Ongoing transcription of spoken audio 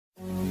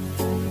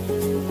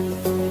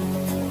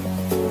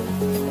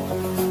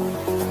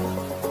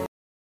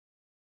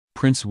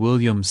Prince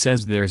William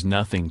says there's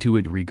nothing to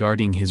it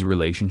regarding his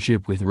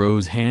relationship with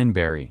Rose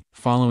Hanbury.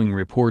 Following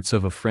reports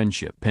of a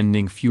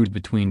friendship-ending feud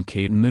between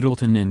Kate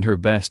Middleton and her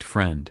best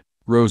friend,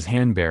 Rose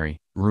Hanbury,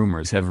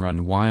 rumors have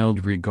run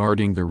wild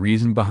regarding the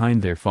reason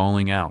behind their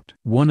falling out.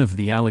 One of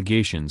the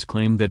allegations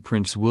claimed that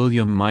Prince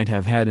William might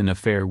have had an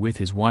affair with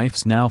his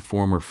wife's now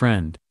former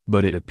friend,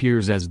 but it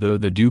appears as though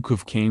the Duke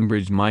of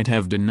Cambridge might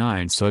have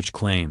denied such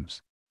claims.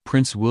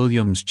 Prince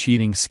William's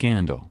cheating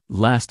scandal.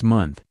 Last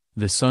month,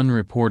 The Sun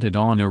reported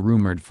on a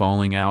rumored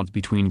falling out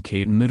between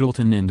Kate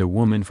Middleton and a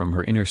woman from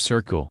her inner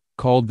circle,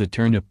 called the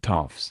Turnip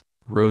Toffs,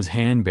 Rose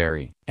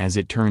Hanbury. As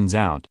it turns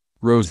out,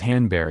 Rose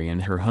Hanbury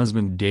and her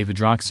husband David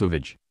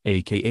Roxovich,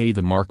 aka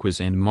the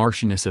Marquis and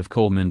Marchioness of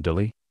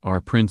Cholmondeley,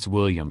 are Prince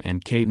William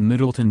and Kate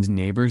Middleton's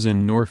neighbors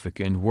in Norfolk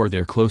and were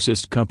their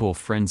closest couple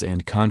friends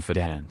and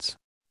confidants.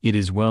 It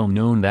is well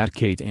known that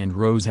Kate and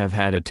Rose have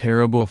had a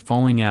terrible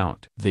falling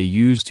out. They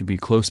used to be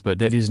close, but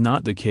that is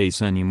not the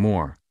case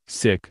anymore.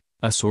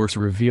 A source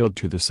revealed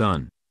to The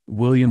Sun.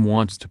 William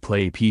wants to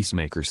play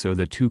peacemaker so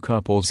the two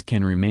couples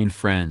can remain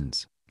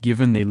friends,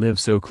 given they live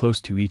so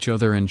close to each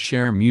other and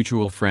share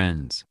mutual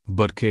friends.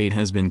 But Kate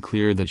has been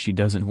clear that she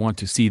doesn't want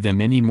to see them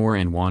anymore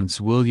and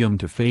wants William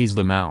to phase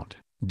them out,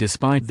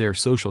 despite their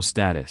social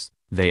status,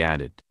 they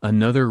added.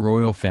 Another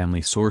royal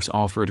family source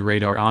offered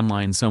Radar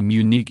Online some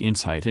unique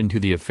insight into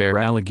the affair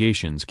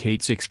allegations.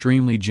 Kate's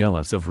extremely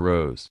jealous of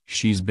Rose.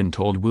 She's been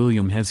told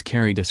William has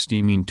carried a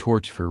steaming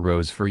torch for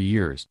Rose for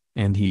years,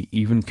 and he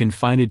even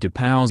confided to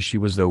pals she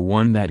was the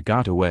one that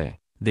got away.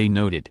 They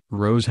noted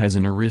Rose has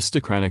an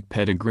aristocratic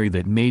pedigree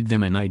that made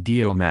them an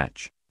ideal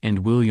match,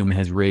 and William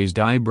has raised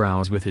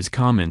eyebrows with his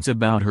comments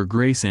about her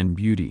grace and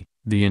beauty,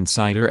 the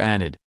insider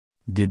added.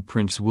 Did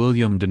Prince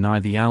William deny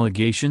the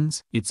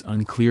allegations? It's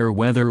unclear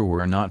whether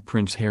or not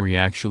Prince Harry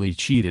actually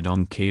cheated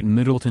on Kate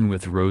Middleton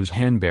with Rose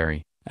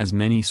Hanbury, as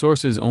many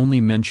sources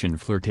only mention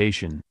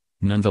flirtation.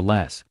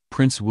 Nonetheless,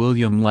 Prince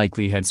William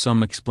likely had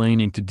some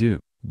explaining to do,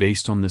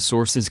 based on the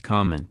source's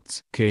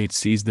comments. Kate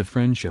sees the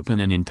friendship in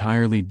an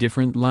entirely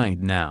different light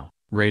now,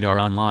 Radar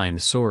Online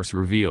source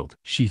revealed.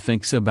 She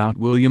thinks about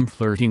William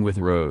flirting with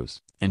Rose,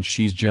 and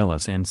she's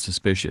jealous and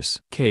suspicious.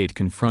 Kate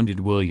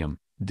confronted William,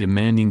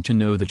 demanding to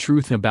know the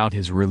truth about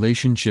his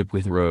relationship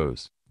with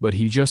Rose, but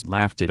he just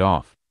laughed it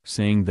off,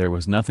 saying there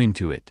was nothing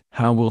to it.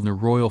 How will the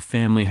royal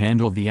family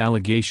handle the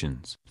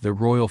allegations? The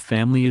royal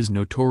family is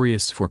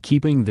notorious for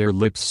keeping their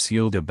lips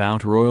sealed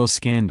about royal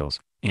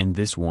scandals, and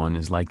this one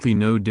is likely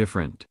no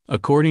different.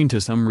 According to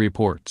some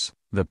reports,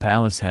 the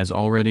palace has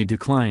already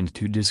declined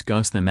to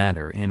discuss the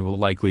matter and will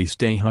likely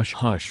stay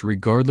hush-hush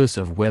regardless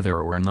of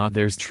whether or not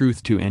there's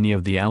truth to any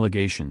of the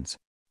allegations.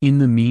 In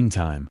the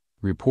meantime,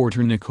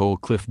 reporter Nicole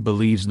Cliff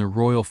believes the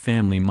royal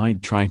family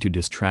might try to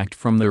distract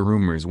from the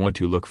rumors what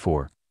to look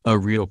for, a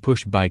real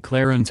push by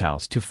Clarence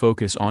House to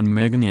focus on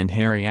Meghan and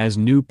Harry as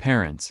new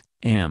parents,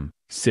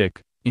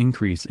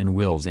 increase in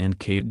Wills and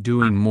Kate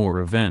doing more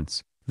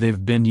events.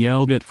 They've been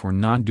yelled at for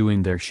not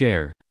doing their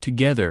share,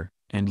 together,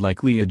 and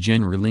likely a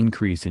general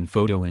increase in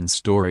photo and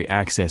story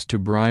access to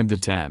bribe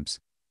the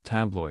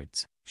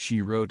tabloids,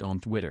 she wrote on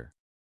Twitter.